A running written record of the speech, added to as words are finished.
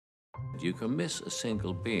you can miss a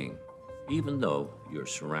single being, even though you're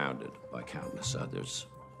surrounded by countless others.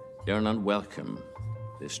 They're an unwelcome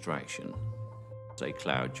distraction. They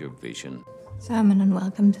cloud your vision. So I'm an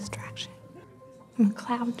unwelcome distraction. I'm a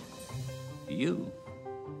cloud. You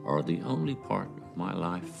are the only part of my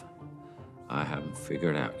life I haven't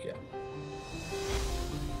figured out yet.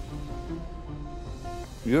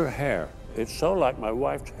 Your hair, it's so like my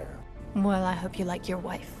wife's hair. Well, I hope you like your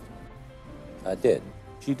wife. I did.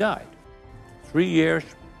 She died 3 years,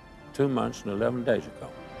 2 months, and 11 days ago.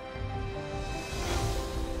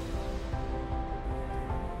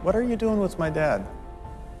 What are you doing with my dad?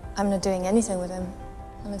 I'm not doing anything with him.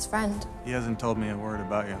 I'm his friend. He hasn't told me a word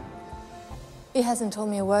about you. He hasn't told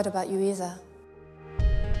me a word about you either.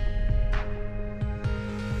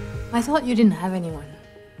 I thought you didn't have anyone.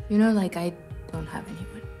 You know, like I don't have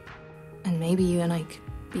anyone. And maybe you and I could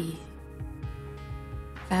be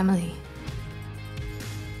family.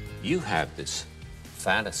 You have this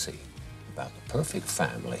fantasy about the perfect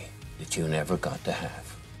family that you never got to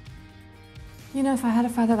have. You know, if I had a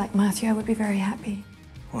father like Matthew, I would be very happy.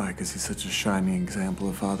 Why? Because he's such a shining example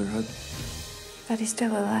of fatherhood? That he's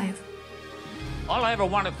still alive. All I ever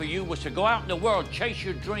wanted for you was to go out in the world, chase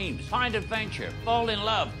your dreams, find adventure, fall in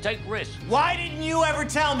love, take risks. Why didn't you ever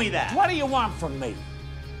tell me that? What do you want from me?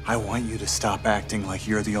 I want you to stop acting like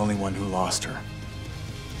you're the only one who lost her.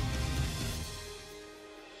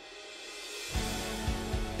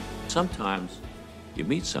 Sometimes you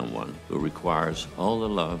meet someone who requires all the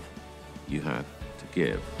love you have to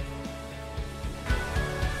give.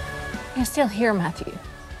 You're still here, Matthew.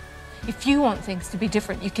 If you want things to be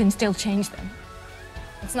different, you can still change them.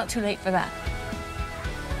 It's not too late for that.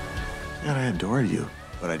 God, I adored you,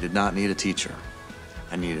 but I did not need a teacher.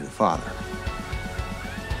 I needed a father.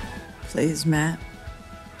 Please, Matt.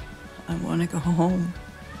 I want to go home.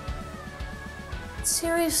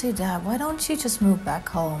 Seriously, Dad, why don't you just move back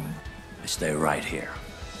home? I stay right here.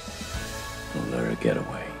 Don't let her get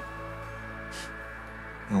away.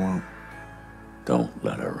 I won't. Don't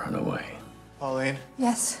let her run away. Pauline?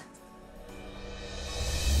 Yes.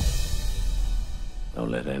 Don't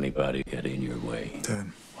let anybody get in your way.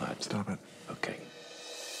 Dad, What? stop it.